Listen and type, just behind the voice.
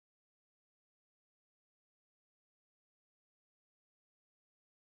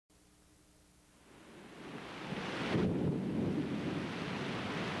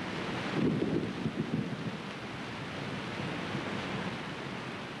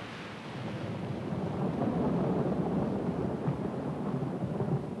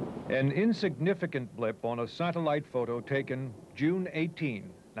An insignificant blip on a satellite photo taken June 18,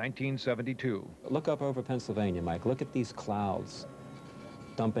 1972. Look up over Pennsylvania, Mike. Look at these clouds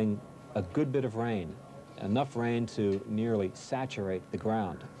dumping a good bit of rain, enough rain to nearly saturate the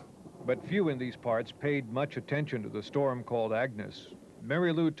ground. But few in these parts paid much attention to the storm called Agnes.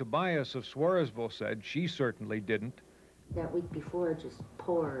 Mary Lou Tobias of Swarsville said she certainly didn't. That week before it just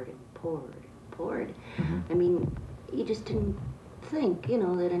poured and poured and poured. Mm-hmm. I mean, you just didn't think, you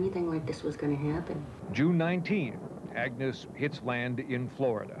know, that anything like this was going to happen. June 19, Agnes hits land in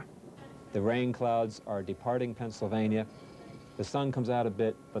Florida. The rain clouds are departing Pennsylvania. The sun comes out a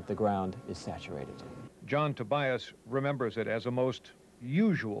bit, but the ground is saturated. John Tobias remembers it as a most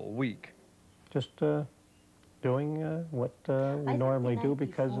usual week. Just doing what we normally do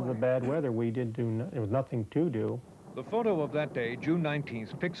because of the bad weather. We did do, there was nothing to do. The photo of that day, June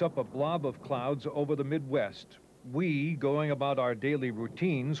 19th, picks up a blob of clouds over the Midwest. We, going about our daily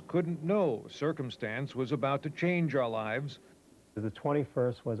routines, couldn't know circumstance was about to change our lives. The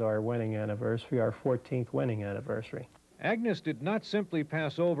 21st was our wedding anniversary, our 14th wedding anniversary. Agnes did not simply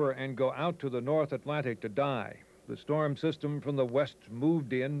pass over and go out to the North Atlantic to die. The storm system from the west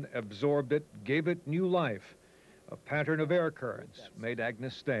moved in, absorbed it, gave it new life. A pattern of air currents made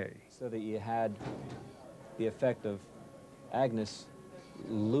Agnes stay. So that you had the effect of Agnes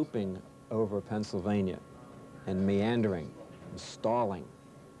looping over Pennsylvania and meandering and stalling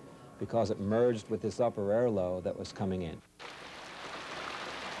because it merged with this upper air low that was coming in.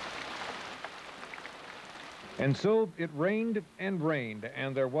 And so it rained,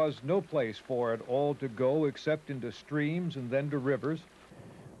 and there was no place for it all to go except into streams and then to rivers.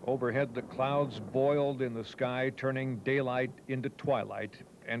 Overhead, the clouds boiled in the sky, turning daylight into twilight,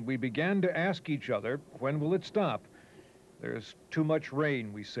 and we began to ask each other, when will it stop? There's too much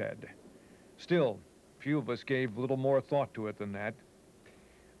rain, we said. Still, few of us gave little more thought to it than that.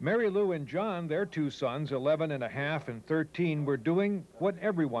 Mary Lou and John, their two sons, 11 and a half and 13, were doing what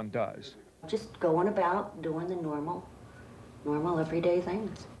everyone does. Just going about doing the normal everyday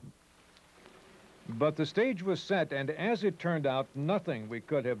things. But the stage was set, and as it turned out, nothing we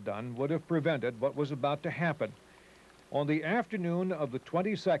could have done would have prevented what was about to happen. On the afternoon of the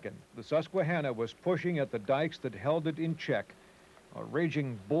 22nd, the Susquehanna was pushing at the dikes that held it in check, a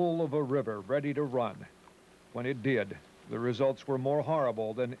raging bull of a river ready to run. When it did, the results were more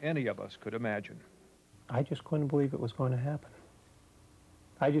horrible than any of us could imagine. I just couldn't believe it was going to happen.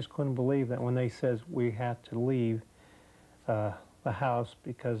 I just couldn't believe that when they says we had to leave the house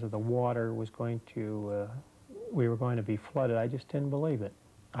because of the water was going to, we were going to be flooded. I just didn't believe it.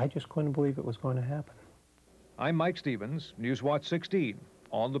 I just couldn't believe it was going to happen. I'm Mike Stevens, Newswatch 16,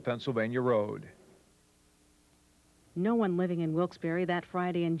 on the Pennsylvania Road. No one living in Wilkes-Barre that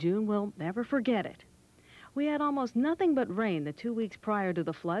Friday in June will ever forget it. We had almost nothing but rain the 2 weeks prior to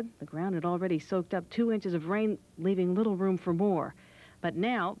the flood. The ground had already soaked up 2 inches of rain, leaving little room for more. But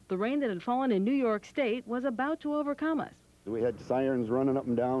now, the rain that had fallen in New York State was about to overcome us. We had sirens running up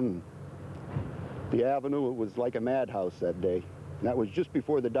and down the avenue. It was like a madhouse that day. And that was just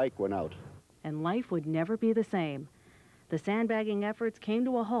before the dike went out. And life would never be the same. The sandbagging efforts came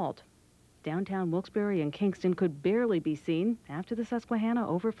to a halt. Downtown Wilkes-Barre and Kingston could barely be seen after the Susquehanna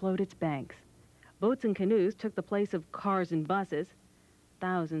overflowed its banks. Boats and canoes took the place of cars and buses.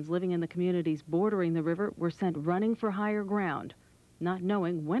 Thousands living in the communities bordering the river were sent running for higher ground, not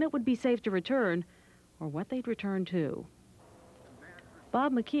knowing when it would be safe to return or what they'd return to.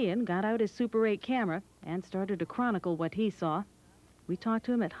 Bob McKeon got out his Super 8 camera and started to chronicle what he saw. We talked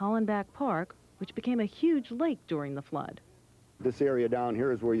to him at Hollenbach Park, which became a huge lake during the flood. This area down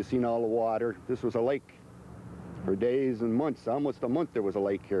here is where you've seen all the water. This was a lake for days and months. Almost a month there was a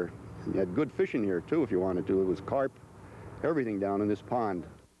lake here. You had good fishing here, too, if you wanted to. It was carp, everything down in this pond.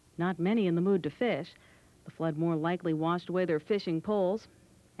 Not many in the mood to fish. The flood more likely washed away their fishing poles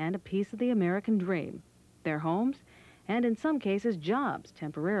and a piece of the American dream, their homes, and in some cases jobs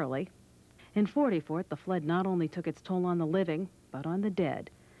temporarily. In 40 Fort, the flood not only took its toll on the living, but on the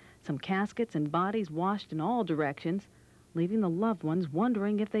dead. Some caskets and bodies washed in all directions, leaving the loved ones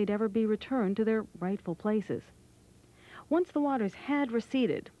wondering if they'd ever be returned to their rightful places. Once the waters had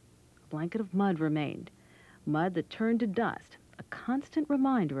receded, a blanket of mud remained, mud that turned to dust, a constant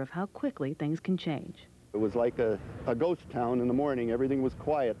reminder of how quickly things can change. It was like a ghost town in the morning. Everything was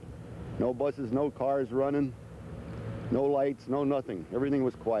quiet. No buses, no cars running, no lights, no nothing. Everything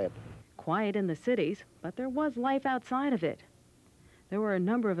was quiet. Quiet in the cities, but there was life outside of it. There were a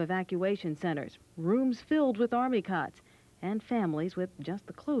number of evacuation centers, rooms filled with Army cots, and families with just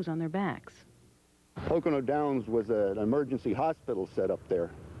the clothes on their backs. Pocono Downs was an emergency hospital set up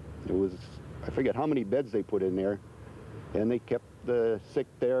there. It was, I forget how many beds they put in there, and they kept the sick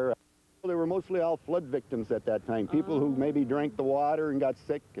there. They were mostly all flood victims at that time. People who maybe drank the water and got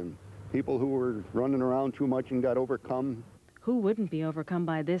sick, and people who were running around too much and got overcome. Who wouldn't be overcome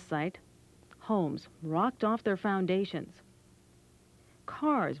by this sight? Homes rocked off their foundations.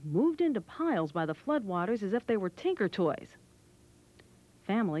 Cars moved into piles by the floodwaters as if they were tinker toys.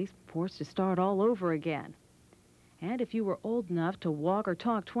 Families forced to start all over again. And if you were old enough to walk or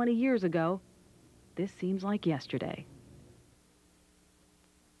talk 20 years ago, this seems like yesterday.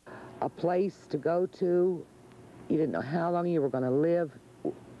 A place to go to, you didn't know how long you were going to live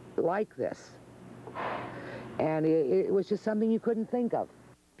like this. And it was just something you couldn't think of.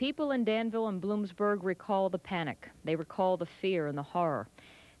 People in Danville and Bloomsburg recall the panic. They recall the fear and the horror.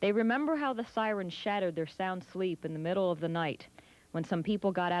 They remember how the sirens shattered their sound sleep in the middle of the night. When some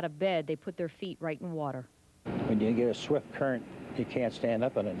people got out of bed, they put their feet right in water. When you get a swift current, you can't stand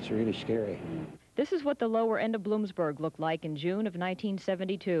up in it. It's really scary. This is what the lower end of Bloomsburg looked like in June of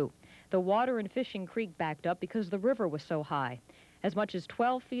 1972. The water in Fishing Creek backed up because the river was so high. As much as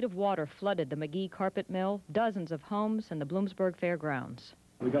 12 feet of water flooded the McGee Carpet Mill, dozens of homes, and the Bloomsburg Fairgrounds.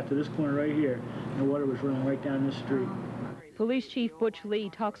 We got to this corner right here, and the water was running right down this street. Police Chief Butch Lee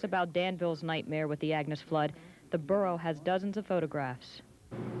talks about Danville's nightmare with the Agnes flood. The borough has dozens of photographs.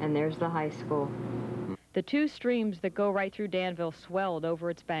 And there's the high school. The two streams that go right through Danville swelled over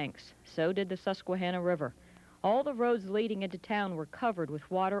its banks. So did the Susquehanna River. All the roads leading into town were covered with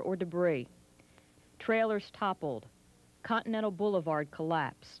water or debris. Trailers toppled. Continental Boulevard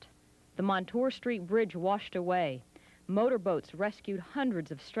collapsed. The Montour Street Bridge washed away. Motorboats rescued hundreds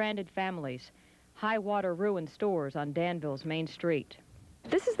of stranded families. High water ruined stores on Danville's main street.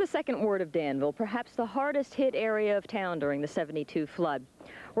 This is the second ward of Danville, perhaps the hardest hit area of town during the '72 flood.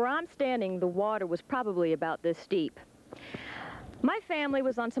 Where I'm standing, the water was probably about this deep. My family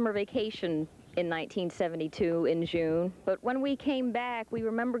was on summer vacation in 1972 in June, but when we came back, we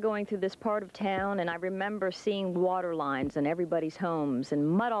remember going through this part of town, and I remember seeing water lines in everybody's homes and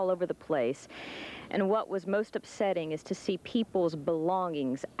mud all over the place. And what was most upsetting is to see people's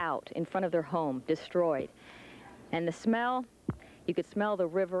belongings out in front of their home, destroyed. And the smell, you could smell the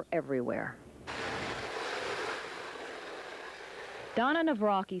river everywhere. Donna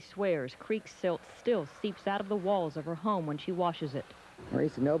Navraki swears creek silt still seeps out of the walls of her home when she washes it.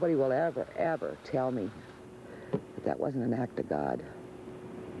 Marisa, nobody will ever, ever tell me that that wasn't an act of God.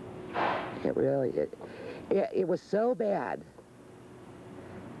 It really, it was so bad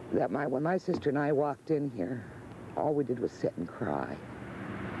that when my sister and I walked in here, all we did was sit and cry.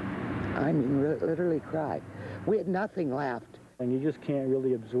 I mean, literally cry. We had nothing left. And you just can't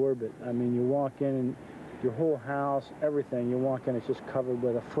really absorb it. I mean, you walk in and your whole house, everything, you walk in, it's just covered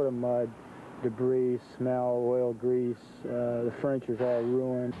with a foot of mud, debris, smell, oil, grease. The furniture's all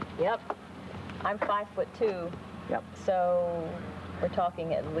ruined. Yep. I'm 5'2". Yep. So we're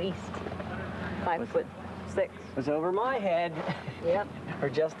talking at least 5'6". It's over my head. Yep. Or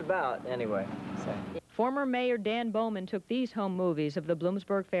just about, anyway. So. Former Mayor Dan Bowman took these home movies of the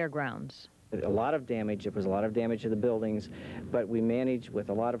Bloomsburg Fairgrounds. A lot of damage. It was a lot of damage to the buildings, but we managed with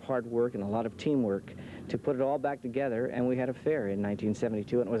a lot of hard work and a lot of teamwork to put it all back together, and we had a fair in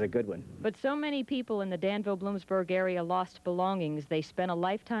 1972, and it was a good one. But so many people in the Danville-Bloomsburg area lost belongings they spent a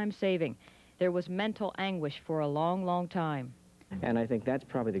lifetime saving. There was mental anguish for a long, long time. And I think that's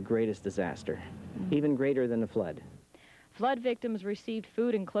probably the greatest disaster, even greater than the flood. Flood victims received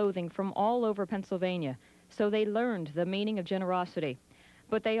food and clothing from all over Pennsylvania, so they learned the meaning of generosity.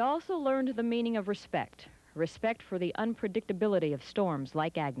 But they also learned the meaning of respect, respect for the unpredictability of storms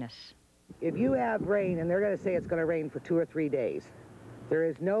like Agnes. If you have rain, and they're going to say it's going to rain for 2 or 3 days, there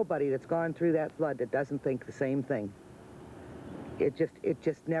is nobody that's gone through that flood that doesn't think the same thing. It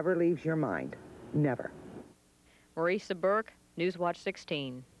just never leaves your mind. Never. Marisa Burke, Newswatch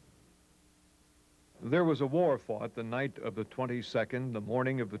 16. There was a war fought the night of the 22nd, the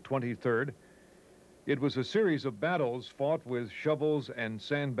morning of the 23rd. It was a series of battles fought with shovels and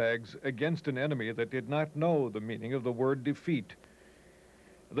sandbags against an enemy that did not know the meaning of the word defeat.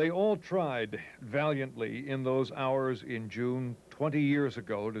 They all tried valiantly in those hours in June 20 years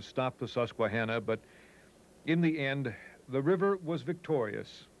ago to stop the Susquehanna, but in the end, the river was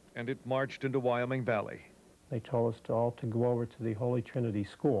victorious, and it marched into Wyoming Valley. They told us all to go over to the Holy Trinity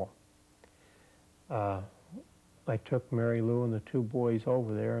School. I took Mary Lou and the 2 boys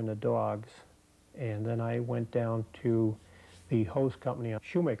over there and the dogs, and then I went down to the hose company on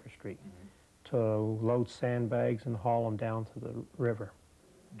Shoemaker Street to load sandbags and haul them down to the river.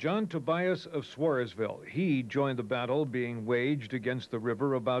 John Tobias of Swaresville, he joined the battle being waged against the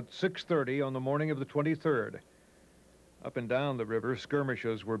river about 6:30 on the morning of the 23rd. Up and down the river,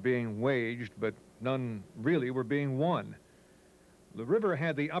 skirmishes were being waged, but none really were being won. The river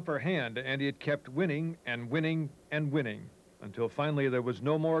had the upper hand, and it kept winning and winning and winning until finally there was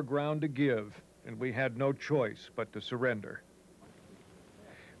no more ground to give, and we had no choice but to surrender.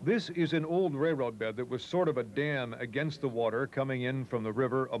 This is an old railroad bed that was sort of a dam against the water coming in from the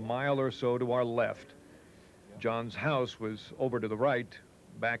river a mile or so to our left. John's house was over to the right.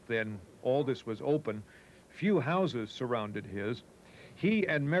 Back then, all this was open. Few houses surrounded his. He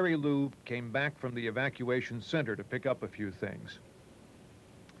and Mary Lou came back from the evacuation center to pick up a few things.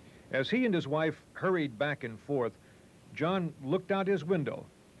 As he and his wife hurried back and forth, John looked out his window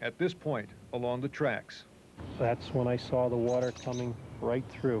at this point along the tracks. That's when I saw the water coming right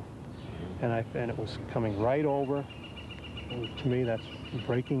through, and it was coming right over. And to me, that's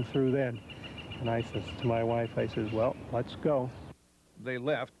breaking through then. And I says to my wife, I says, well, let's go. They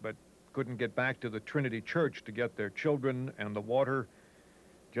left, but couldn't get back to the Trinity Church to get their children, and the water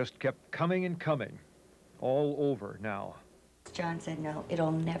just kept coming and coming, all over now. John said, no,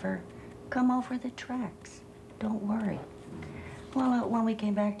 it'll never come over the tracks. Don't worry. Well, when we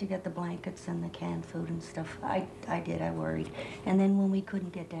came back to get the blankets and the canned food and stuff, I worried. And then when we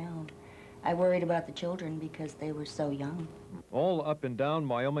couldn't get down, I worried about the children because they were so young. All up and down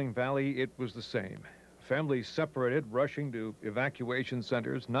Wyoming Valley, it was the same. Families separated, rushing to evacuation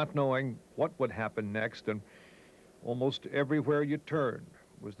centers, not knowing what would happen next, and almost everywhere you turned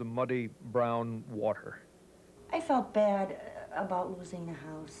was the muddy brown water. I felt bad about losing the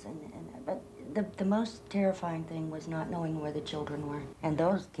house, but the most terrifying thing was not knowing where the children were. And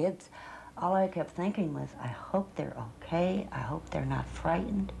those kids, all I kept thinking was, I hope they're okay. I hope they're not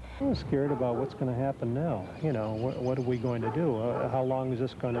frightened. I was scared about what's going to happen now. You know, what are we going to do? How long is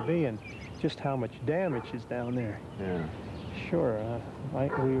this going to be? And just how much damage is down there. Yeah. Sure,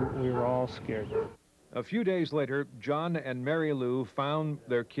 we were all scared. A few days later, John and Mary Lou found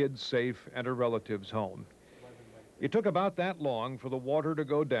their kids safe at a relative's home. It took about that long for the water to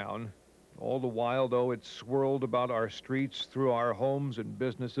go down. All the while, though, it swirled about our streets, through our homes and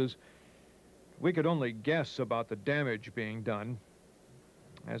businesses. We could only guess about the damage being done.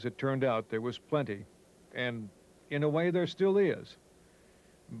 As it turned out, there was plenty, and in a way there still is.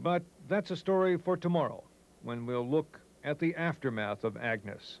 But that's a story for tomorrow, when we'll look at the aftermath of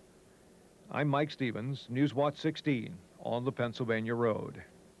Agnes. I'm Mike Stevens, Newswatch 16, on the Pennsylvania Road.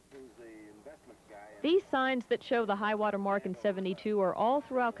 These signs that show the high water mark in 72 are all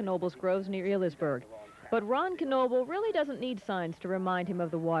throughout Knoebel's groves near Ellisburg. But Ron Knoebel really doesn't need signs to remind him of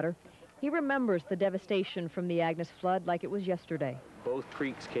the water. He remembers the devastation from the Agnes flood like it was yesterday. Both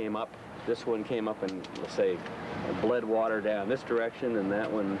creeks came up. This one came up and, let's say, bled water down this direction, and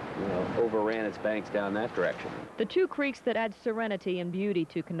that one, overran its banks down that direction. The two creeks that add serenity and beauty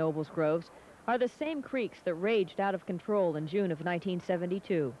to Knoebel's groves are the same creeks that raged out of control in June of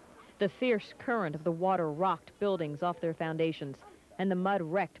 1972. The fierce current of the water rocked buildings off their foundations, and the mud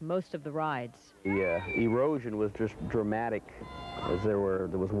wrecked most of the rides. The erosion was just dramatic, as there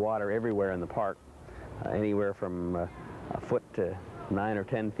was water everywhere in the park, anywhere from a foot to 9 or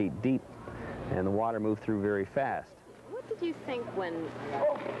 10 feet deep, and the water moved through very fast. What did you think when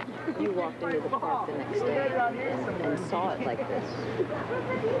you walked into the park the next day and saw it like this?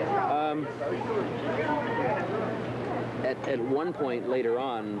 At one point later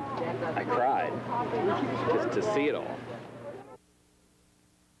on, I cried just to see it all.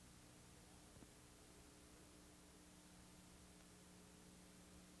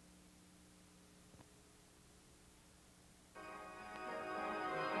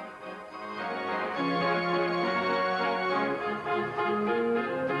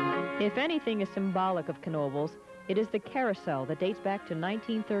 If anything is symbolic of Knoebel's, it is the carousel that dates back to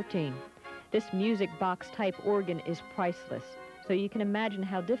 1913. This music box-type organ is priceless, so you can imagine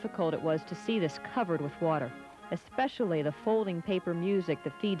how difficult it was to see this covered with water, especially the folding paper music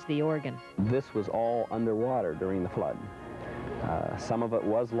that feeds the organ. This was all underwater during the flood. Some of it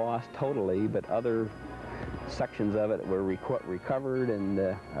was lost totally, but other sections of it were recovered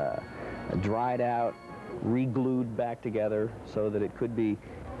and dried out, re-glued back together so that it could be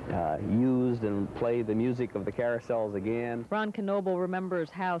used and play the music of the carousels again. Ron Knoebel remembers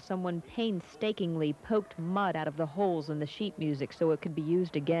how someone painstakingly poked mud out of the holes in the sheet music so it could be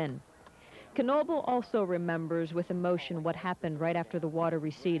used again. Knoebel also remembers with emotion what happened right after the water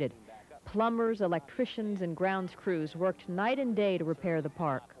receded. Plumbers, electricians, and grounds crews worked night and day to repair the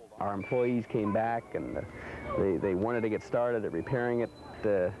park. Our employees came back and they wanted to get started at repairing it,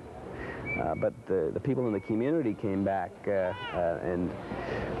 but the people in the community came back and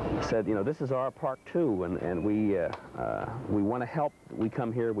said, this is our park too, and we want to help. We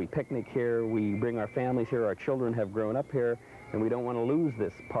come here, we picnic here, we bring our families here, our children have grown up here, and we don't want to lose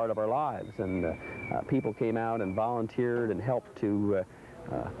this part of our lives. And people came out and volunteered and helped to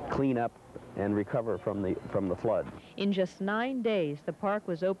clean up and recover from the flood. In just 9 days, the park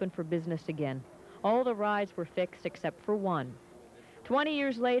was open for business again. All the rides were fixed except for one. 20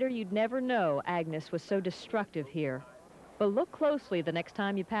 years later, you'd never know Agnes was so destructive here. But look closely the next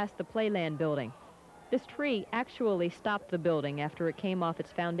time you pass the Playland building. This tree actually stopped the building after it came off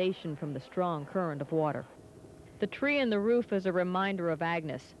its foundation from the strong current of water. The tree in the roof is a reminder of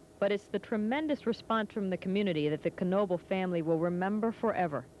Agnes, but it's the tremendous response from the community that the Knoebel family will remember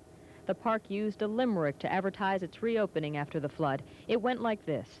forever. The park used a limerick to advertise its reopening after the flood. It went like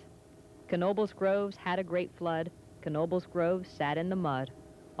this: Knoebel's groves had a great flood. Knoebel's groves sat in the mud.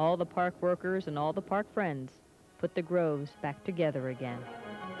 All the park workers and all the park friends put the groves back together again.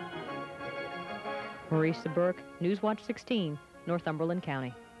 Marisa Burke, Newswatch 16, Northumberland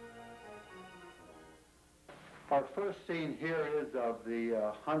County. Our first scene here is of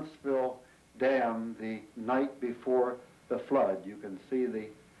the Huntsville Dam the night before the flood. You can see the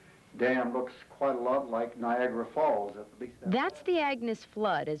dam looks quite a lot like Niagara Falls, at least. That's the Agnes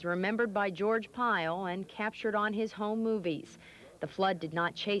flood, as remembered by George Pyle and captured on his home movies. The flood did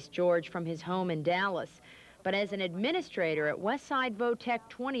not chase George from his home in Dallas, but as an administrator at Westside Votech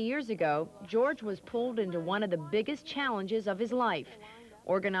 20 years ago, George was pulled into one of the biggest challenges of his life,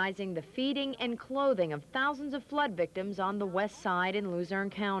 organizing the feeding and clothing of thousands of flood victims on the west side in Luzerne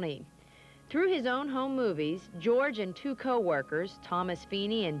County. Through his own home movies, George and two co-workers, Thomas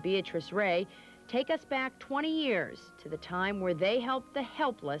Feeney and Beatrice Ray, take us back 20 years to the time where they helped the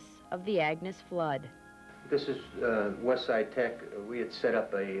helpless of the Agnes flood. This is Westside Tech. We had set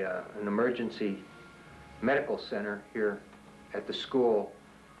up an emergency medical center here at the school.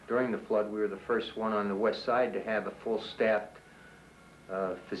 During the flood, we were the first one on the west side to have a full-staffed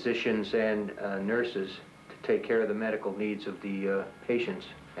physicians and nurses to take care of the medical needs of the patients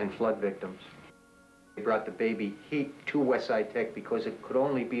and flood victims. They brought the baby heat to Westside Tech because it could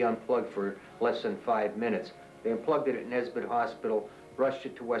only be unplugged for less than 5 minutes. They unplugged it at Nesbitt Hospital, rushed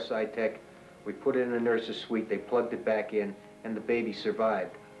it to Westside Tech. We put it in the nurse's suite, they plugged it back in, and the baby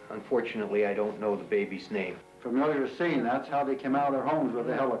survived. Unfortunately, I don't know the baby's name. Familiar scene, that's how they came out of their homes with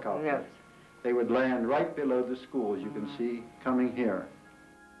a helicopter. Yes. They would land right below the school, as you can see coming here.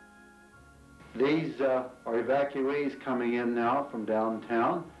 These are evacuees coming in now from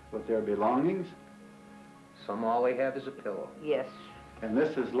downtown with their belongings. Some all they have is a pillow. Yes. And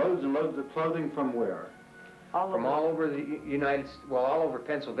this is loads and loads of clothing from where? From all over the United States, well, all over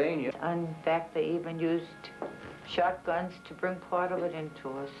Pennsylvania. In fact, they even used shotguns to bring part of it into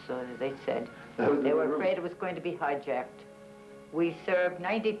us, so they said. They were afraid it was going to be hijacked. We served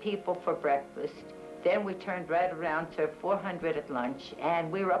 90 people for breakfast. Then we turned right around, served 400 at lunch, and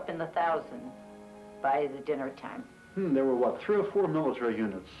we were up in the 1,000 by the dinner time. There were, what, 3 or 4 military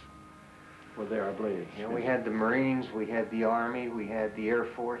units were there, I believe. Yeah, we had the Marines, we had the Army, we had the Air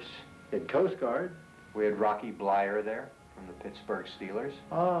Force. We had Coast Guard. We had Rocky Blyer there from the Pittsburgh Steelers.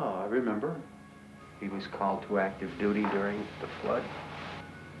 Ah, I remember. He was called to active duty during the flood.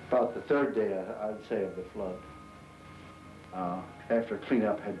 About the 3rd day, I'd say, of the flood, after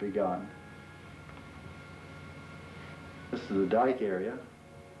cleanup had begun. This is the dike area.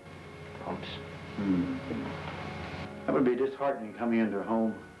 Pumps. That would be disheartening coming into a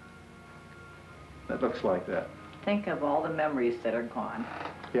home that looks like that. Think of all the memories that are gone.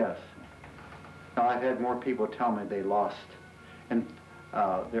 Yes. Now, I've had more people tell me they lost, and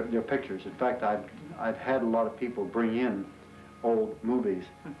their pictures. In fact, I've had a lot of people bring in old movies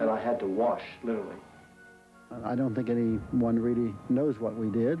that I had to wash, literally. I don't think anyone really knows what we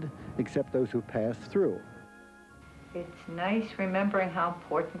did, except those who passed through. It's nice remembering how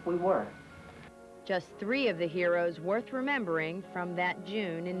important we were. Just 3 of the heroes worth remembering from that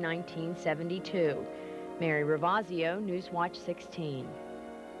June in 1972. Mary Ravazio, Newswatch 16.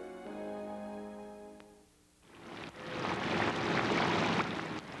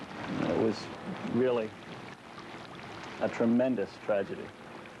 It was really a tremendous tragedy.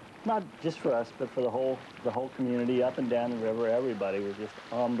 Not just for us, but for the whole community up and down the river. Everybody was just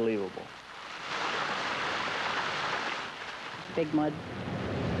unbelievable. Big mud.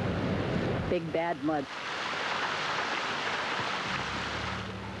 Big bad mud.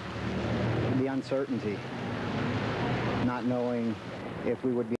 The uncertainty, not knowing if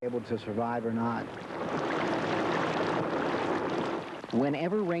we would be able to survive or not.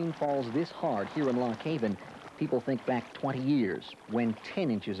 Whenever rain falls this hard here in Lock Haven, people think back 20 years when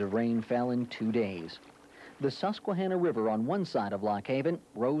 10 inches of rain fell in 2 days. The Susquehanna River on one side of Lock Haven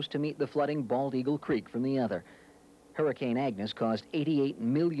rose to meet the flooding Bald Eagle Creek from the other. Hurricane Agnes caused $88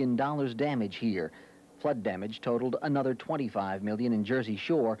 million damage here. Flood damage totaled another $25 million in Jersey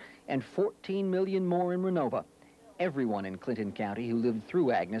Shore and $14 million more in Renova. Everyone in Clinton County who lived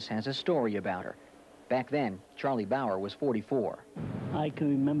through Agnes has a story about her. Back then, Charlie Bauer was 44. I can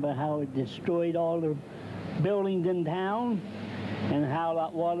remember how it destroyed all the buildings in town and how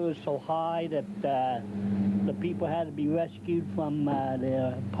that water was so high that the people had to be rescued from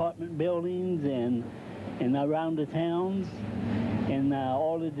their apartment buildings and around the towns, and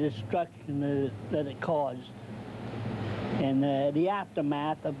all the destruction that it caused, and the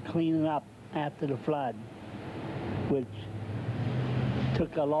aftermath of cleaning up after the flood, which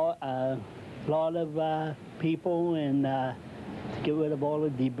took a lot of people and to get rid of all the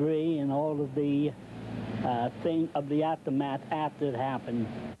debris and all of the the aftermath after it happened.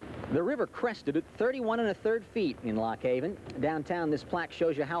 The river crested at 31 1/3 feet in Lock Haven. Downtown, this plaque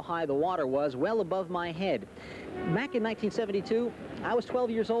shows you how high the water was, well above my head. Back in 1972, I was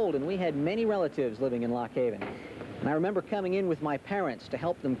 12 years old, and we had many relatives living in Lock Haven. And I remember coming in with my parents to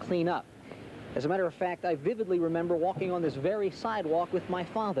help them clean up. As a matter of fact, I vividly remember walking on this very sidewalk with my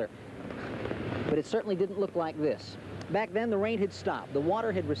father. But it certainly didn't look like this. Back then, the rain had stopped, the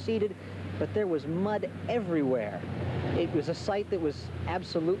water had receded, but there was mud everywhere. It was a sight that was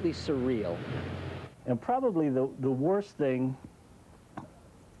absolutely surreal. And probably the worst thing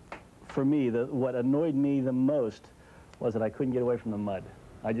for me, what annoyed me the most, was that I couldn't get away from the mud.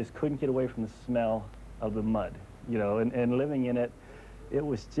 I just couldn't get away from the smell of the mud, you know, and living in it, it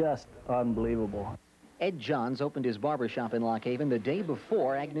was just unbelievable. Ed Johns opened his barbershop in Lock Haven the day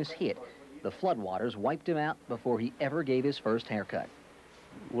before Agnes hit. The floodwaters wiped him out before he ever gave his first haircut.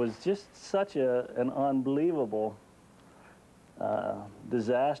 It was just such an unbelievable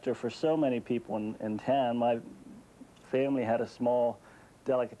disaster for so many people in town. My family had a small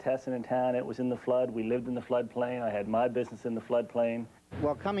delicatessen in town. It was in the flood. We lived in the floodplain. I had my business in the floodplain.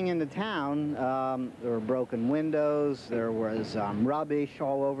 Well, coming into town, there were broken windows, there was rubbish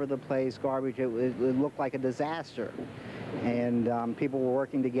all over the place, garbage. It looked like a disaster. And people were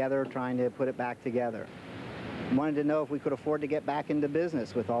working together trying to put it back together. Wanted to know if we could afford to get back into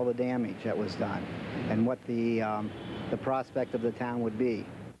business with all the damage that was done and what the prospect of the town would be.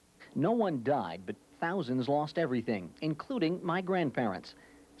 No one died, but thousands lost everything, including my grandparents.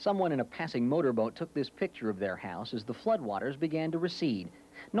 Someone in a passing motorboat took this picture of their house as the floodwaters began to recede.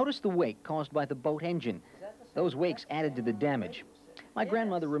 Notice the wake caused by the boat engine. Those wakes added to the damage. My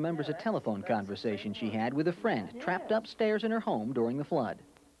grandmother remembers a telephone conversation she had with a friend trapped upstairs in her home during the flood.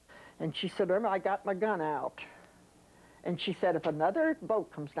 And she said, Irma, I got my gun out. And she said, if another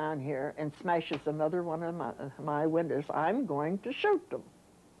boat comes down here and smashes another one of my windows, I'm going to shoot them.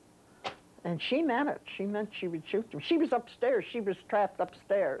 And she meant it. She meant she would shoot them. She was upstairs. She was trapped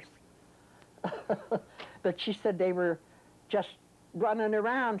upstairs. But she said they were just running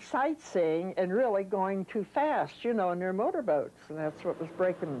around sightseeing and really going too fast, you know, in their motorboats. And that's what was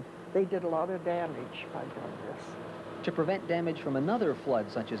breaking. They did a lot of damage by doing this. To prevent damage from another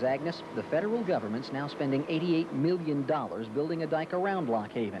flood such as Agnes, the federal government's now spending $88 million building a dike around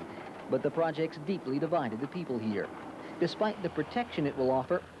Lock Haven. But the project's deeply divided the people here. Despite the protection it will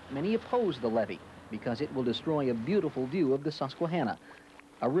offer, many oppose the levee because it will destroy a beautiful view of the Susquehanna,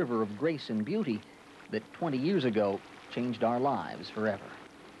 a river of grace and beauty that 20 years ago changed our lives forever.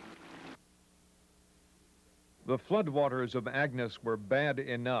 The floodwaters of Agnes were bad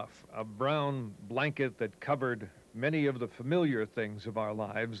enough, a brown blanket that covered many of the familiar things of our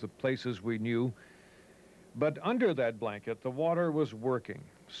lives, the places we knew. But under that blanket, the water was working,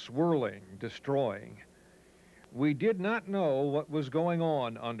 swirling, destroying. We did not know what was going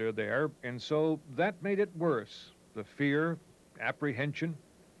on under there, and so that made it worse. The fear, apprehension.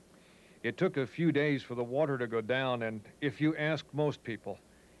 It took a few days for the water to go down, and if you ask most people,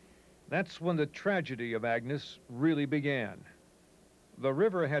 that's when the tragedy of Agnes really began. The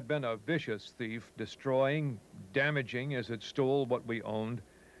river had been a vicious thief, destroying, damaging as it stole what we owned.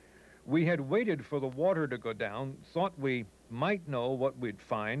 We had waited for the water to go down, thought we might know what we'd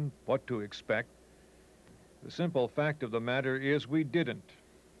find, what to expect. The simple fact of the matter is we didn't.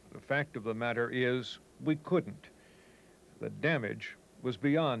 The fact of the matter is we couldn't. The damage was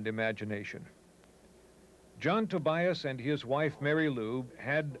beyond imagination. John Tobias and his wife Mary Lou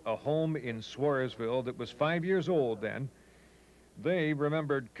had a home in Swarsville that was 5 years old then. They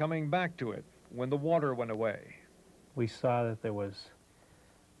remembered coming back to it when the water went away. We saw that there was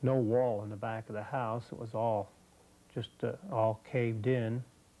no wall in the back of the house. It was all caved in,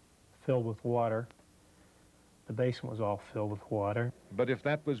 filled with water. The basement was all filled with water. But if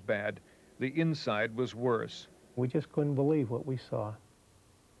that was bad, the inside was worse. We just couldn't believe what we saw.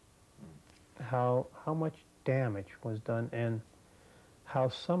 How much damage was done, and how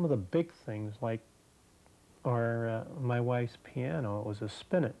some of the big things like Or my wife's piano, it was a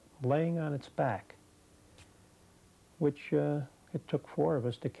spinet laying on its back, which it took 4 of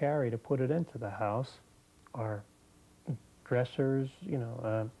us to carry to put it into the house. Our dressers, you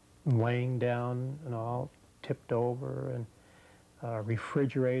know, laying down and all, tipped over, and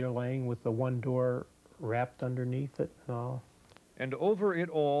refrigerator laying with the one door wrapped underneath it and all. And over it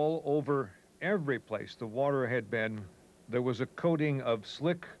all, over every place the water had been, there was a coating of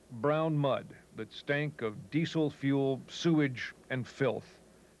slick brown mud that stank of diesel fuel, sewage, and filth.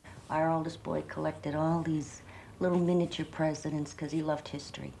 Our oldest boy collected all these little miniature presidents because he loved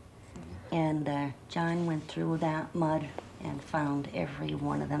history. And John went through that mud and found every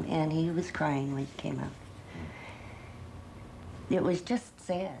one of them, and he was crying when he came out. It was just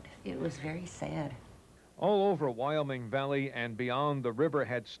sad. It was very sad. All over Wyoming Valley and beyond, the river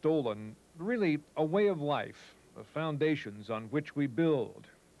had stolen, really, a way of life, the foundations on which we build,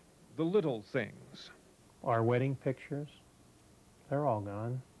 the little things. Our wedding pictures, they're all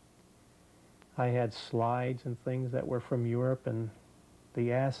gone. I had slides and things that were from Europe, and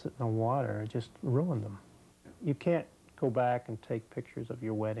the acid and the water just ruined them. You can't go back and take pictures of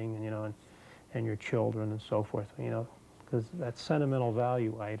your wedding and, you know, and your children and so forth, you know, because that's sentimental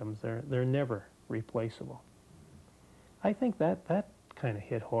value items. They're never replaceable. I think that kind of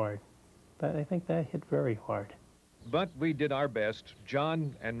hit hard. I think that hit very hard. But we did our best.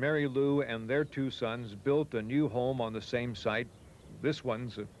 John and Mary Lou and their 2 sons built a new home on the same site. This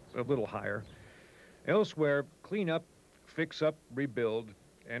one's a little higher. Elsewhere, clean up, fix up, rebuild,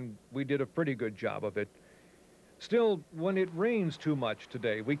 and we did a pretty good job of it. Still, when it rains too much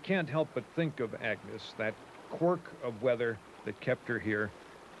today, we can't help but think of Agnes, that quirk of weather that kept her here,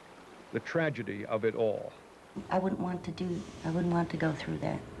 the tragedy of it all. I wouldn't want to go through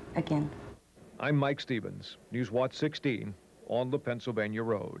that again. I'm Mike Stevens, News Watch 16, on the Pennsylvania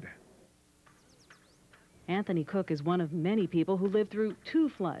Road. Anthony Cook is one of many people who lived through 2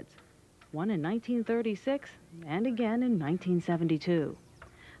 floods, one in 1936 and again in 1972.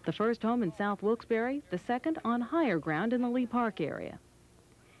 The first home in South Wilkes-Barre, the second on higher ground in the Lee Park area.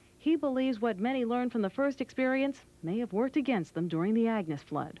 He believes what many learned from the first experience may have worked against them during the Agnes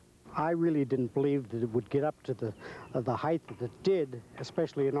flood. I really didn't believe that it would get up to the height that it did,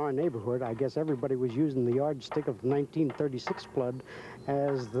 especially in our neighborhood. I guess everybody was using the yardstick of the 1936 flood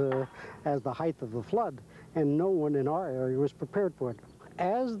as the height of the flood, and no one in our area was prepared for it.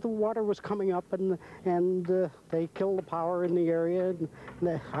 As the water was coming up and they killed the power in the area,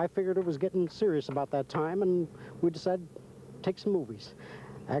 and I figured it was getting serious about that time, and we decided to take some movies.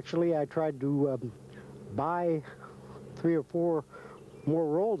 Actually, I tried to buy 3 or 4 more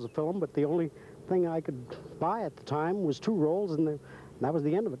rolls of film, but the only thing I could buy at the time was 2 rolls, and that was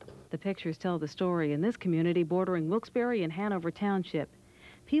the end of it. The pictures tell the story in this community bordering Wilkes-Barre and Hanover Township.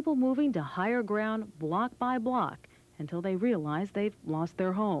 People moving to higher ground block by block until they realize they've lost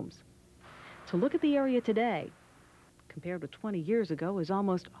their homes. To look at the area today, compared with 20 years ago, is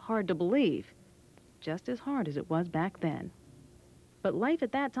almost hard to believe, just as hard as it was back then. But life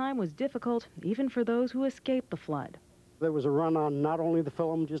at that time was difficult, even for those who escaped the flood. There was a run on not only the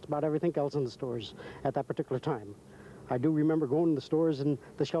film, just about everything else in the stores at that particular time. I do remember going to the stores and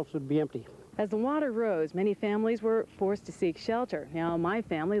the shelves would be empty. As the water rose, many families were forced to seek shelter. Now, my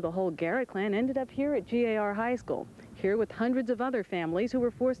family, the whole Garrett clan, ended up here at GAR High School, here with hundreds of other families who were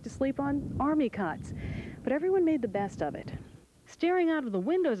forced to sleep on army cots. But everyone made the best of it. Staring out of the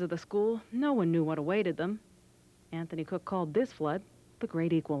windows of the school, no one knew what awaited them. Anthony Cook called this flood the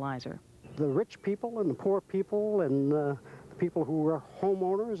Great Equalizer. The rich people and the poor people and the people who were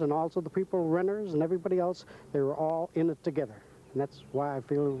homeowners and also the people renters and everybody else, they were all in it together. And that's why I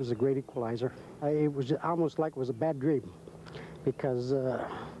feel it was a great equalizer. It was almost like it was a bad dream, because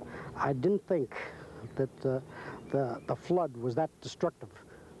I didn't think that the flood was that destructive,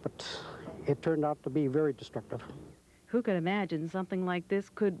 but it turned out to be very destructive. Who could imagine something like this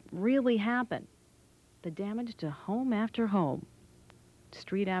could really happen? The damage to home after home,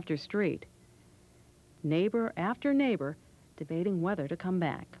 street after street, neighbor after neighbor debating whether to come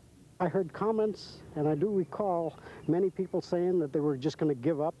back. I heard comments, and I do recall many people saying that they were just going to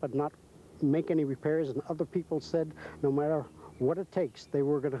give up and not make any repairs, and other people said no matter what it takes, they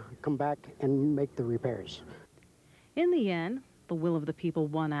were going to come back and make the repairs. In the end, the will of the people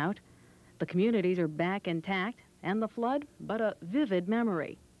won out. The communities are back intact, and the flood but a vivid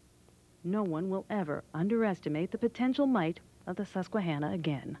memory. No one will ever underestimate the potential might of the Susquehanna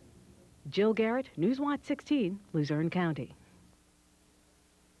again. Jill Garrett, News Watch 16, Luzerne County.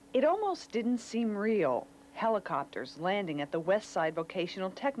 It almost didn't seem real. Helicopters landing at the West Side Vocational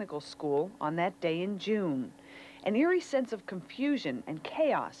Technical School on that day in June. An eerie sense of confusion and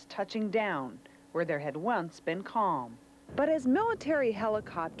chaos touching down. where there had once been calm. But as military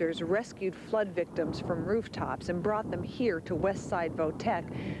helicopters rescued flood victims from rooftops and brought them here to Westside Votech,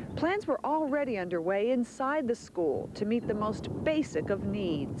 plans were already underway inside the school to meet the most basic of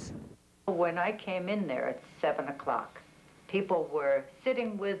needs. When I came in there at 7 o'clock, people were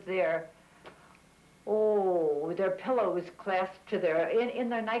sitting with their pillows clasped to in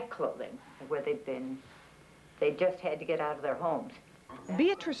their night clothing where they'd been. They just had to get out of their homes.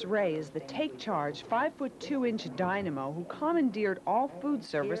 Beatrice Ray is the take-charge 5'2" dynamo who commandeered all food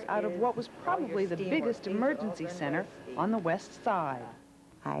service out of what was probably the biggest emergency center on the West Side.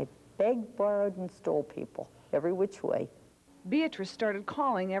 I begged, borrowed, and stole people every which way. Beatrice started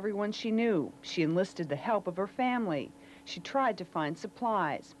calling everyone she knew. She enlisted the help of her family. She tried to find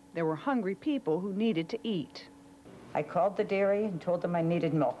supplies. There were hungry people who needed to eat. I called the dairy and told them I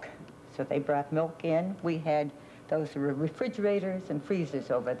needed milk. So they brought milk in. We had those refrigerators and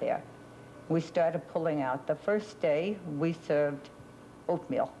freezers over there. We started pulling out. The first day, we served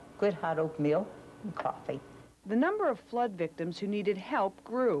oatmeal, good hot oatmeal and coffee. The number of flood victims who needed help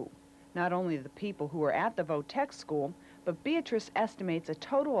grew. Not only the people who were at the Votech school, but Beatrice estimates a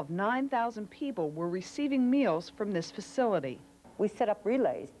total of 9,000 people were receiving meals from this facility. We set up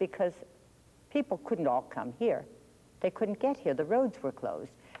relays because people couldn't all come here. They couldn't get here. The roads were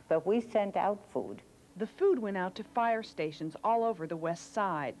closed. But we sent out food. The food went out to fire stations all over the West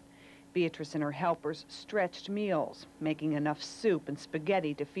Side. Beatrice and her helpers stretched meals, making enough soup and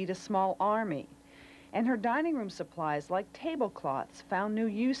spaghetti to feed a small army. And her dining room supplies, like tablecloths, found new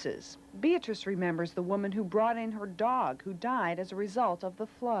uses. Beatrice remembers the woman who brought in her dog, who died as a result of the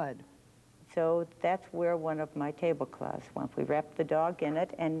flood. So that's where one of my tablecloths went. We wrapped the dog in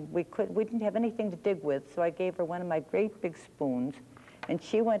it, and we didn't have anything to dig with, so I gave her one of my great big spoons, and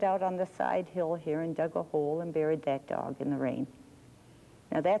she went out on the side hill here and dug a hole and buried that dog in the rain.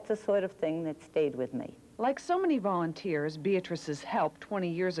 Now that's the sort of thing that stayed with me. Like so many volunteers, Beatrice's help 20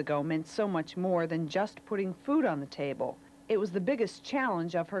 years ago meant so much more than just putting food on the table. It was the biggest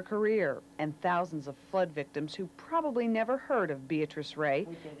challenge of her career, and thousands of flood victims who probably never heard of Beatrice Ray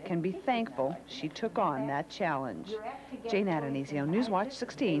can be thankful she took on that challenge. Jane Adonisio, Newswatch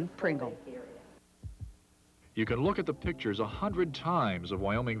 16, Pringle. You can look at the pictures 100 times of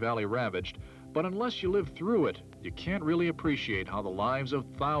Wyoming Valley ravaged, but unless you live through it, you can't really appreciate how the lives of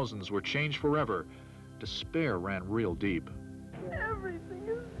thousands were changed forever. Despair ran real deep. Everything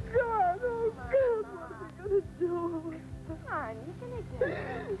is gone. Oh, God, what are we going to do? Hon, you're going to get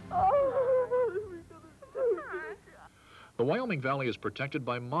it. Oh, what are we going to do? The Wyoming Valley is protected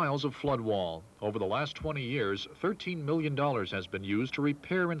by miles of flood wall. Over the last 20 years, $13 million has been used to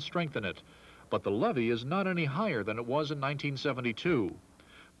repair and strengthen it. But the levee is not any higher than it was in 1972.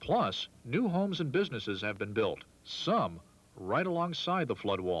 Plus, new homes and businesses have been built, some right alongside the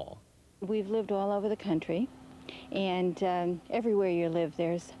flood wall. We've lived all over the country, and everywhere you live,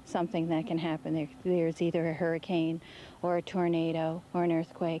 there's something that can happen. There's either a hurricane or a tornado or an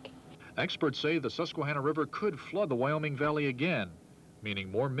earthquake. Experts say the Susquehanna River could flood the Wyoming Valley again,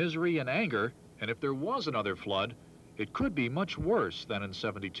 meaning more misery and anger, and if there was another flood, it could be much worse than in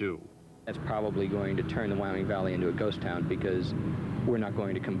 '72. That's probably going to turn the Wyoming Valley into a ghost town because we're not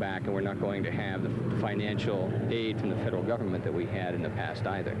going to come back and we're not going to have the financial aid from the federal government that we had in the past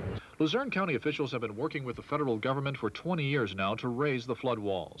either. Luzerne County officials have been working with the federal government for 20 years now to raise the flood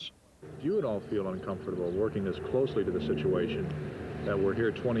walls. You would all feel uncomfortable working this closely to the situation, that we're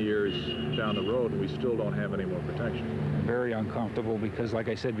here 20 years down the road and we still don't have any more protection. Very uncomfortable because, like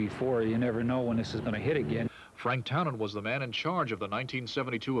I said before, you never know when this is going to hit again. Frank Townend was the man in charge of the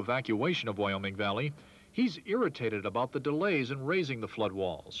 1972 evacuation of Wyoming Valley. He's irritated about the delays in raising the flood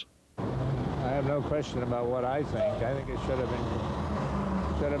walls. I have no question about what I think. I think it should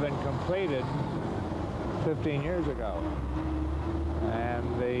have been completed 15 years ago.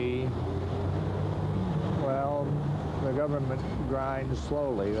 And the government grinds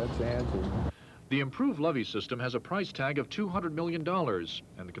slowly. That's the answer. The improved levee system has a price tag of $200 million,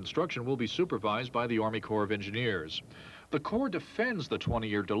 and the construction will be supervised by the Army Corps of Engineers. The Corps defends the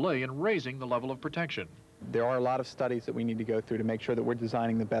 20-year delay in raising the level of protection. There are a lot of studies that we need to go through to make sure that we're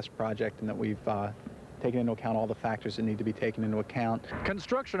designing the best project and that we've taken into account all the factors that need to be taken into account.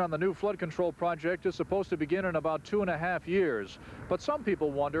 Construction on the new flood control project is supposed to begin in about 2.5 years, but some people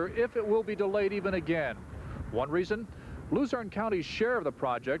wonder if it will be delayed even again. One reason? Luzerne County's share of the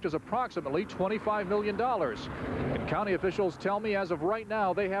project is approximately $25 million. And county officials tell me as of right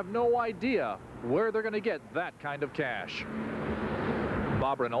now they have no idea where they're going to get that kind of cash.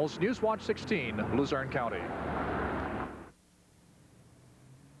 Bob Reynolds, Newswatch 16, Luzerne County.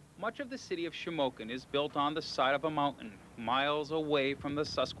 Much of the city of Shamokin is built on the side of a mountain, miles away from the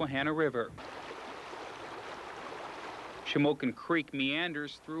Susquehanna River. Shamokin Creek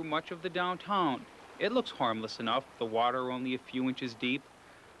meanders through much of the downtown. It looks harmless enough, the water only a few inches deep.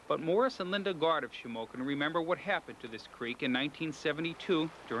 But Morris and Linda Gard of Shamokin remember what happened to this creek in 1972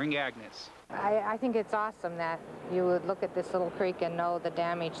 during Agnes. I think it's awesome that you would look at this little creek and know the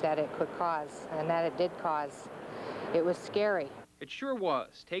damage that it could cause, and that it did cause. It was scary. It sure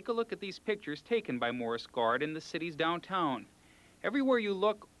was. Take a look at these pictures taken by Morris Gard in the city's downtown. Everywhere you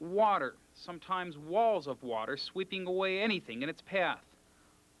look, water, sometimes walls of water sweeping away anything in its path.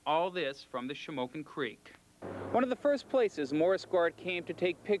 All this from the Shamokin Creek. One of the first places Morris Gard came to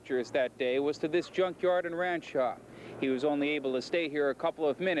take pictures that day was to this junkyard and ranch shop. He was only able to stay here a couple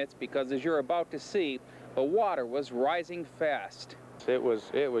of minutes because, as you're about to see, the water was rising fast. It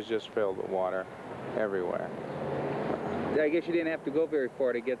was just filled with water everywhere. I guess you didn't have to go very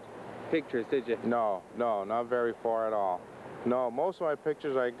far to get pictures, did you? No, not very far at all. No, most of my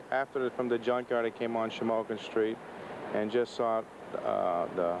pictures, from the junkyard, I came on Shamokin Street and just saw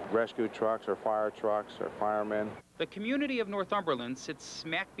the rescue trucks or fire trucks or firemen. The community of Northumberland sits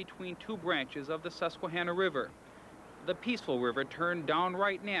smack between two branches of the Susquehanna River. The peaceful river turned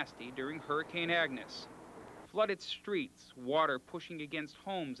downright nasty during Hurricane Agnes. Flooded streets, water pushing against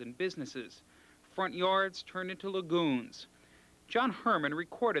homes and businesses. Front yards turned into lagoons. John Herman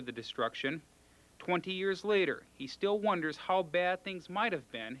recorded the destruction. 20 years later, he still wonders how bad things might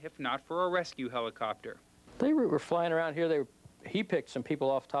have been if not for a rescue helicopter. They were flying around here. He picked some people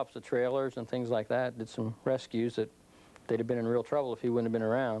off tops of trailers and things like that, did some rescues that they'd have been in real trouble if he wouldn't have been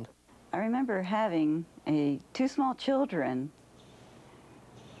around. I remember having two small children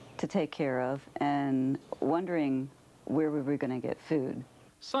to take care of and wondering where we were going to get food.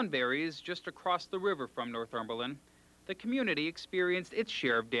 Sunbury is just across the river from Northumberland. The community experienced its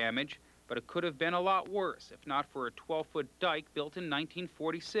share of damage, but it could have been a lot worse if not for a 12-foot dike built in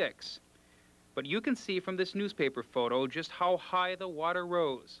 1946. But you can see from this newspaper photo just how high the water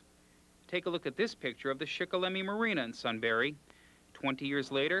rose. Take a look at this picture of the Shikellamy Marina in Sunbury. 20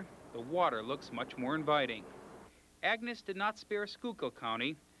 years later, the water looks much more inviting. Agnes did not spare Schuylkill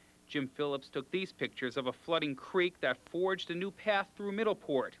County. Jim Phillips took these pictures of a flooding creek that forged a new path through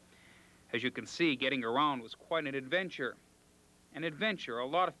Middleport. As you can see, getting around was quite an adventure. An adventure a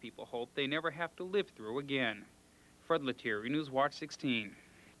lot of people hope they never have to live through again. Fred Lethierry, Newswatch 16.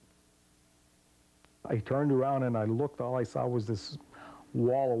 I turned around and I looked, all I saw was this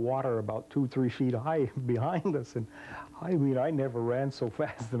wall of water about 2-3 feet high behind us, and I mean, I never ran so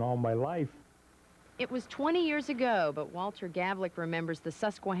fast in all my life. It was 20 years ago, but Walter Gavlik remembers the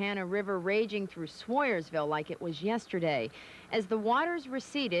Susquehanna River raging through Swoyersville like it was yesterday. As the waters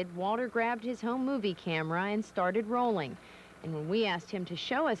receded, Walter grabbed his home movie camera and started rolling. And when we asked him to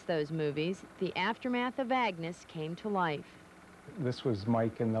show us those movies, the aftermath of Agnes came to life. This was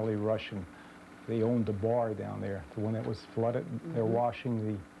Mike and Nellie Russian. They owned the bar down there, the one that was flooded. They're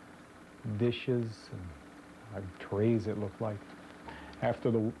washing the dishes and trays, it looked like. After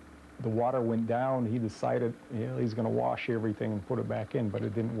the water went down, he decided, he's going to wash everything and put it back in, but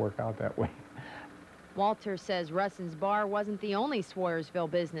it didn't work out that way. Walter says Russon's Bar wasn't the only Swoyersville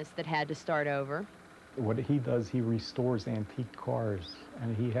business that had to start over. What he does, he restores antique cars,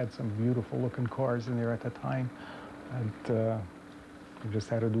 and he had some beautiful looking cars in there at the time, and he just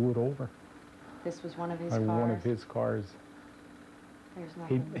had to do it over. This was one of his cars? One of his cars. There's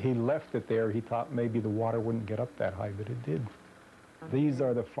nothing. He left it there. He thought maybe the water wouldn't get up that high, but it did. These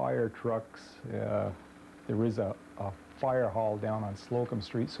are the fire trucks. There is a fire hall down on Slocum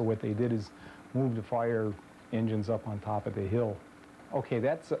Street, so what they did is move the fire engines up on top of the hill. Okay,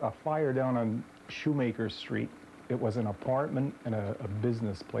 that's a fire down on Shoemaker Street. It was an apartment and a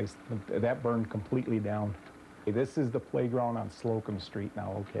business place. That burned completely down. This is the playground on Slocum Street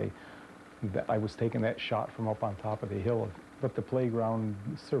now, okay? I was taking that shot from up on top of the hill, but the playground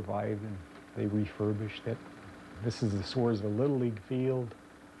survived and they refurbished it. This is the Swoyersville Little League field.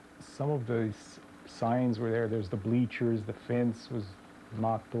 Some of the signs were there. There's the bleachers, the fence was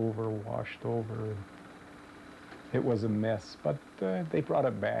knocked over, washed over. It was a mess, but they brought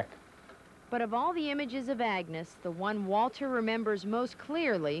it back. But of all the images of Agnes, the one Walter remembers most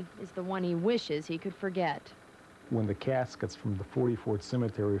clearly is the one he wishes he could forget. When the caskets from the 44th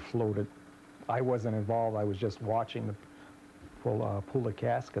Cemetery floated, I wasn't involved. I was just watching them pull the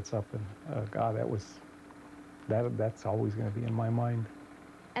caskets up, and God, that's always going to be in my mind.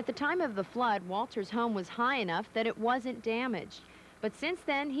 At the time of the flood, Walter's home was high enough that it wasn't damaged. But since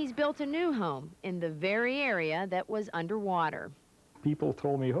then, he's built a new home in the very area that was underwater. People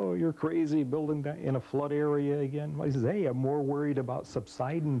told me, oh, you're crazy building in a flood area again. I said, hey, I'm more worried about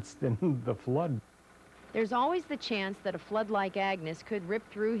subsidence than the flood. There's always the chance that a flood like Agnes could rip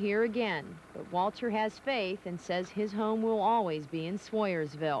through here again, but Walter has faith and says his home will always be in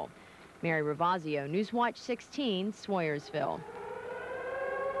Swoyersville. Mary Ravazio, Newswatch 16, Swoyersville.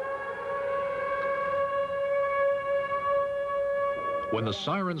 When the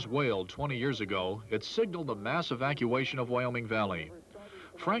sirens wailed 20 years ago, it signaled the mass evacuation of Wyoming Valley.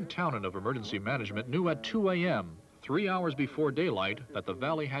 Frank Townend of Emergency Management knew at 2 a.m., 3 hours before daylight, that the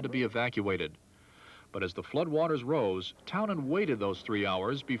valley had to be evacuated. But as the floodwaters rose, Townend waited those 3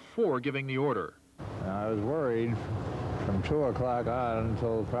 hours before giving the order. I was worried from 2 o'clock on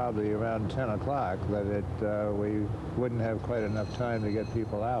until probably around 10 o'clock that we wouldn't have quite enough time to get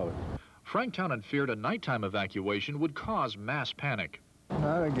people out. Frank Townend feared a nighttime evacuation would cause mass panic.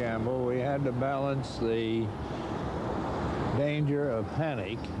 Not a gamble. We had to balance the danger of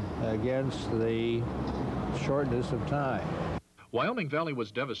panic against the shortness of time. Wyoming Valley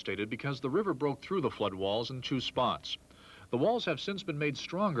was devastated because the river broke through the flood walls in 2 spots. The walls have since been made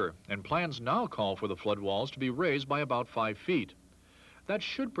stronger, and plans now call for the flood walls to be raised by about 5 feet. That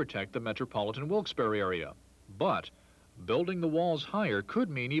should protect the metropolitan Wilkes-Barre area. But building the walls higher could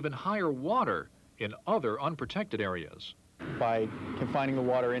mean even higher water in other unprotected areas. By confining the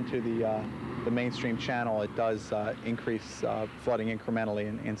water into the mainstream channel, it does increase flooding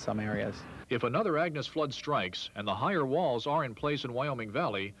incrementally in some areas. If another Agnes flood strikes and the higher walls are in place in Wyoming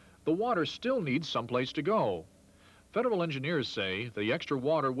Valley, the water still needs someplace to go. Federal engineers say the extra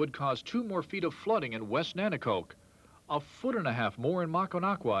water would cause 2 more feet of flooding in West Nanticoke, 1.5 feet more in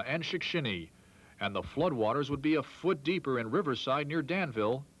Maconaqua and Shikshini, and the floodwaters would be 1 foot deeper in Riverside near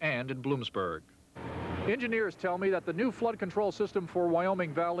Danville and in Bloomsburg. Engineers tell me that the new flood control system for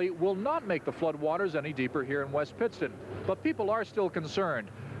Wyoming Valley will not make the floodwaters any deeper here in West Pittston, but people are still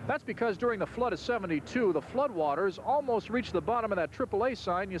concerned. That's because during the flood of '72, the floodwaters almost reached the bottom of that AAA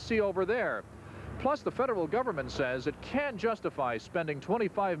sign you see over there. Plus, the federal government says it can't justify spending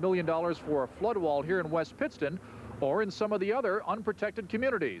 $25 million for a flood wall here in West Pittston or in some of the other unprotected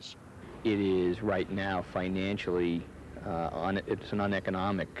communities. It is right now financially, it's an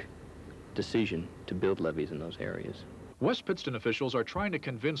uneconomic decision to build levees in those areas. West Pittston officials are trying to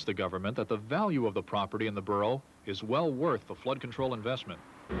convince the government that the value of the property in the borough is well worth the flood control investment.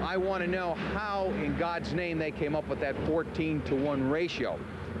 I want to know how, in God's name, they came up with that 14-to-1 ratio.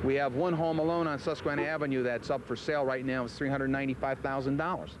 We have one home alone on Susquehanna Avenue that's up for sale right now. It's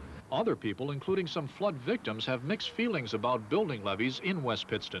 $395,000. Other people, including some flood victims, have mixed feelings about building levees in West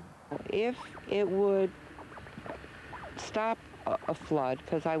Pittston. If it would stop a flood,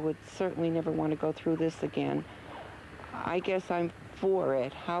 because I would certainly never want to go through this again, I guess I'm for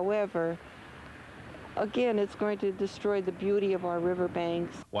it. However, again, it's going to destroy the beauty of our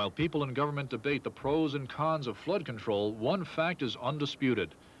riverbanks. While people in government debate the pros and cons of flood control, one fact is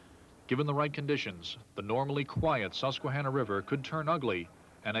undisputed. Given the right conditions, the normally quiet Susquehanna River could turn ugly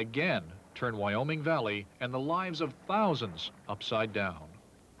and again turn Wyoming Valley and the lives of thousands upside down.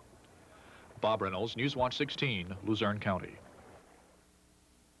 Bob Reynolds, Newswatch 16, Luzerne County.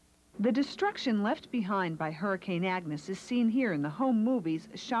 The destruction left behind by Hurricane Agnes is seen here in the home movies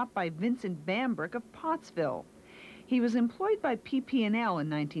shot by Vincent Bambrick of Pottsville. He was employed by PP&L in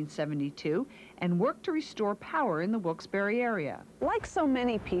 1972 and worked to restore power in the Wilkes-Barre area. Like so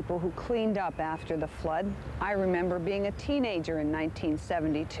many people who cleaned up after the flood, I remember being a teenager in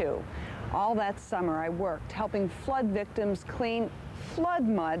 1972. All that summer I worked helping flood victims clean flood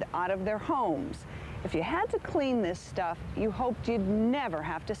mud out of their homes. If you had to clean this stuff, you hoped you'd never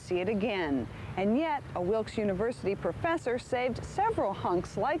have to see it again. And yet, a Wilkes University professor saved several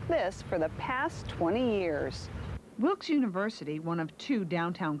hunks like this for the past 20 years. Wilkes University, one of 2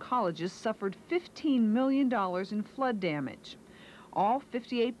 downtown colleges, suffered $15 million in flood damage. All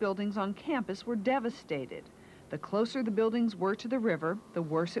 58 buildings on campus were devastated. The closer the buildings were to the river, the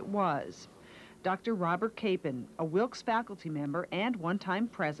worse it was. Dr. Robert Capon, a Wilkes faculty member and one-time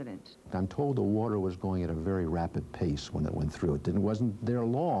president. I'm told the water was going at a very rapid pace when it went through. It wasn't there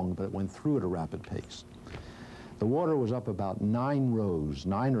long, but it went through at a rapid pace. The water was up about 9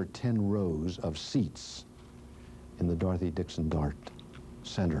 or 10 rows of seats in the Dorothy Dixon Dart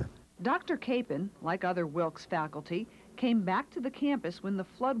Center. Dr. Capon, like other Wilkes faculty, came back to the campus when the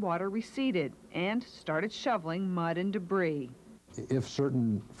floodwater receded and started shoveling mud and debris. If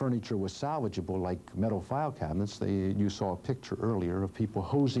certain furniture was salvageable, like metal file cabinets, you saw a picture earlier of people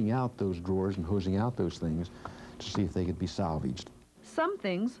hosing out those drawers and hosing out those things to see if they could be salvaged. Some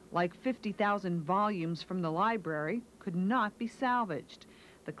things, like 50,000 volumes from the library, could not be salvaged.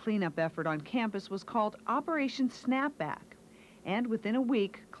 The cleanup effort on campus was called Operation Snapback, and within a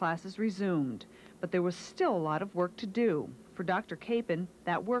week, classes resumed. But there was still a lot of work to do. For For Dr. Capon,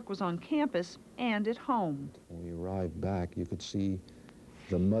 that work was on campus and at home. When we arrived back, you could see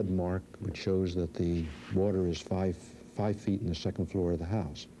the mud mark, which shows that the water is five feet in the second floor of the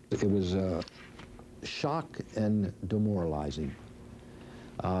house. It was shock and demoralizing.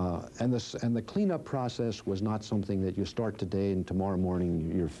 And the cleanup process was not something that you start today and tomorrow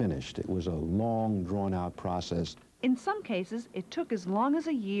morning you're finished. It was a long, drawn-out process. In some cases, it took as long as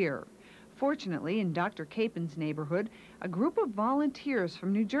a year. Fortunately, in Dr. Capon's neighborhood, a group of volunteers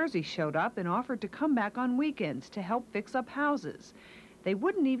from New Jersey showed up and offered to come back on weekends to help fix up houses. They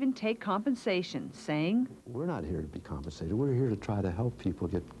wouldn't even take compensation, saying, "We're not here to be compensated. We're here to try to help people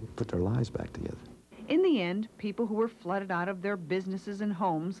put their lives back together." In the end, people who were flooded out of their businesses and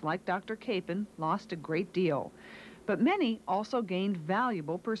homes, like Dr. Capon, lost a great deal. But many also gained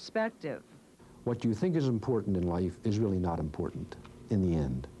valuable perspective. What you think is important in life is really not important in the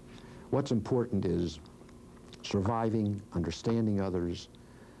end. What's important is surviving, understanding others,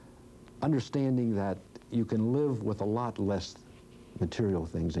 understanding that you can live with a lot less material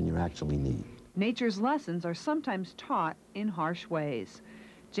things than you actually need. Nature's lessons are sometimes taught in harsh ways.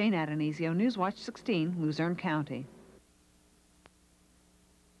 Jane Adonisio, Newswatch 16, Luzerne County.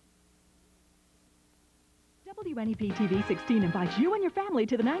 WNEP TV 16 invites you and your family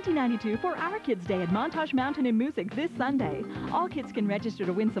to the 1992 For Our Kids Day at Montage Mountain in Music this Sunday. All kids can register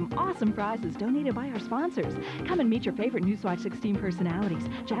to win some awesome prizes donated by our sponsors. Come and meet your favorite Newswatch 16 personalities.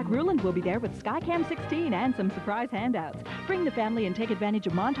 Jack Ruland will be there with Skycam 16 and some surprise handouts. Bring the family and take advantage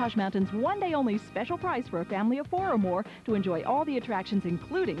of Montage Mountain's one-day-only special price for a family of 4 or more to enjoy all the attractions,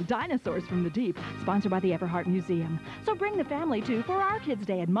 including Dinosaurs from the Deep, sponsored by the Everhart Museum. So bring the family to For Our Kids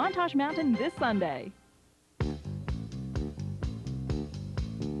Day at Montage Mountain this Sunday.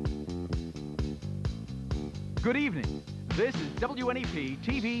 Good evening. This is WNEP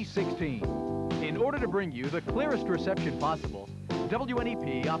TV 16. In order to bring you the clearest reception possible,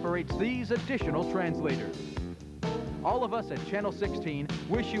 WNEP operates these additional translators. All of us at Channel 16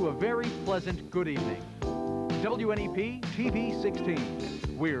 wish you a very pleasant good evening. WNEP TV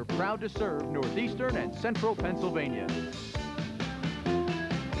 16. We're proud to serve northeastern and central Pennsylvania.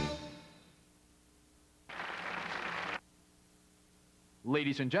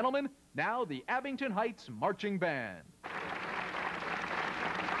 Ladies and gentlemen, now the Abington Heights Marching Band.